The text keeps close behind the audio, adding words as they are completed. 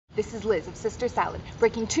This is Liz of Sister Salad,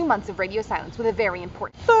 breaking 2 months of radio silence with a very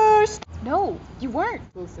important first. No, you weren't.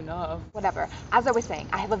 Close enough. Whatever. As I was saying,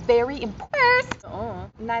 I have a very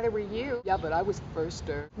important. Neither were you. Yeah, but I was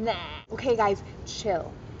firster. Nah. Okay, guys,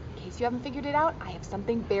 chill. In case you haven't figured it out, I have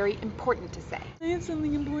something very important to say. I have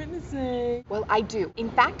something important to say. Well, I do. In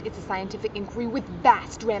fact, it's a scientific inquiry with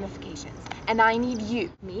vast ramifications. And I need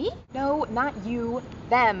you. Me? No, not you.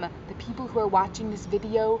 Them. The people who are watching this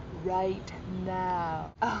video right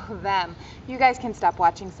now. Oh, them. You guys can stop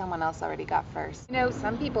watching. Someone else already got first. You know,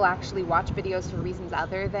 some people actually watch videos for reasons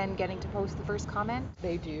other than getting to post the first comment.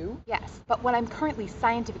 They do? Yes, but what I'm currently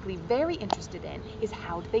scientifically very interested in is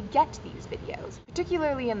how do they get to these videos,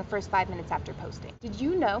 particularly in the first 5 minutes after posting. Did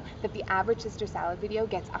you know that the average Sister Salad video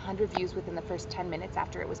gets 100 views within the first 10 minutes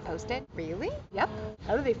after it was posted? Really? Yep.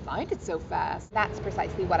 How do they find it so fast? That's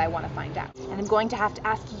precisely what I want to find out. And I'm going to have to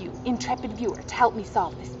ask you, intrepid viewer, to help me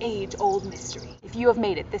solve this age-old mystery. If you have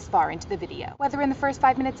made it this far into the video, whether in the first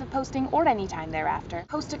 5 minutes of posting or any time thereafter,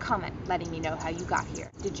 post a comment letting me know how you got here.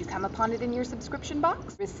 Did you come upon it in your subscription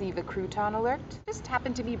box? Receive a crouton alert? Just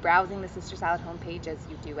happen to be browsing the Sister Salad homepage as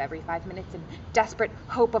you do every 5 minutes in desperate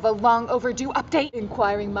hope of a long overdue update?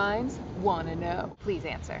 Inquiring minds want to know. Please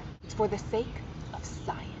answer. It's for the sake of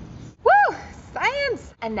science. Woo!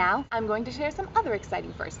 Science! And now, I'm going to share some other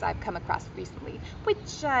exciting firsts I've come across recently,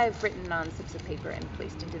 which I've written on slips of paper and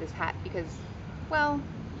placed into this hat because, well,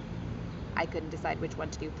 I couldn't decide which one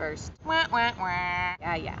to do first. Wah, wah, wah.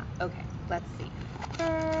 Yeah, okay, let's see.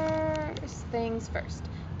 First things first.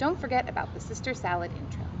 Don't forget about the Sister Salad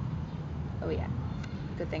intro. Oh yeah,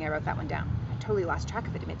 good thing I wrote that one down. I totally lost track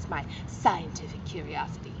of it amidst my scientific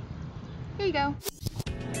curiosity. Here you go.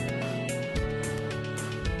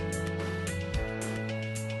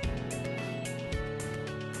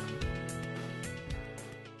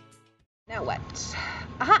 Now what?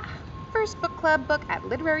 Aha! First book club book at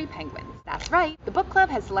Literary Penguins. That's right, the book club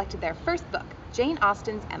has selected their first book, Jane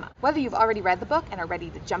Austen's Emma. Whether you've already read the book and are ready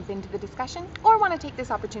to jump into the discussion, or want to take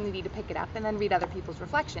this opportunity to pick it up and then read other people's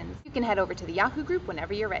reflections, you can head over to the Yahoo group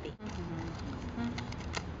whenever you're ready.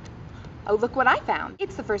 Oh, look what I found!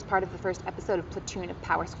 It's the first part of the first episode of Platoon of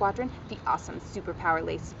Power Squadron, the awesome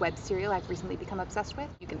superpower-laced web serial I've recently become obsessed with.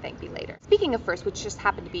 You can thank me later. Speaking of first, which just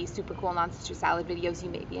happened to be super cool non-Sister Salad videos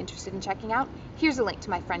you may be interested in checking out, here's a link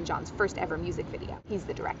to my friend John's first ever music video. He's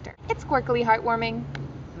the director. It's quirkily heartwarming.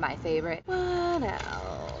 My favorite. What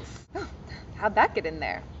else? Oh, how'd that get in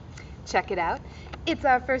there? Check it out. It's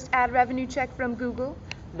our first ad revenue check from Google.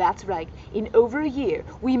 That's right, in over a year,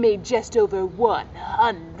 we made just over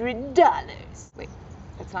 $100. Wait,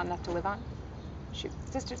 that's not enough to live on? Shoot,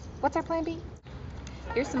 sisters, what's our plan B?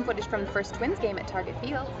 Here's some footage from the first Twins game at Target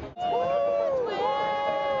Field.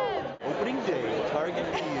 Opening day, Target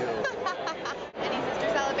Field. Any Sister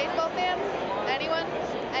Salad baseball fans? Anyone?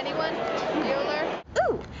 Bueller?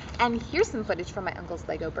 Ooh, and here's some footage from my uncle's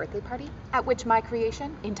Lego birthday party, at which my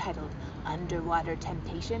creation, entitled Underwater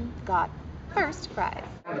Temptation, got first prize.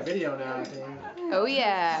 On a video now, I think. Oh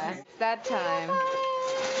yeah, it's that time.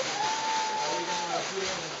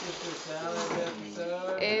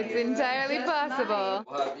 It's entirely possible.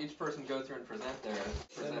 We'll have each person go through and present their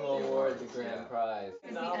Then we'll award the grand prize.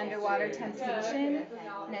 This is the Underwater Temptation,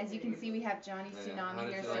 and as you can see, we have Johnny Tsunami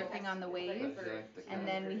here surfing on the wave, and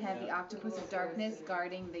then we have the Octopus of Darkness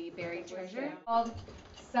guarding the buried treasure. Called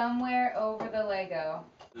Somewhere Over the Lego.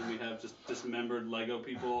 Then we have just dismembered Lego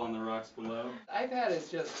people on the rocks below. iPad is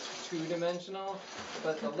just 2-dimensional,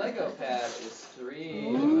 but the Lego pad is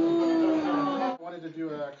 3. I wanted to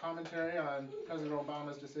do a commentary on President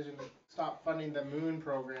Obama's decision to stop funding the moon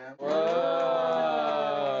program.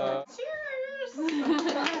 Whoa.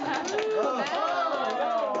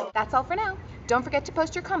 That's all for now. Don't forget to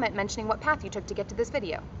post your comment mentioning what path you took to get to this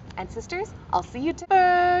video. And sisters, I'll see you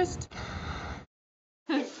first.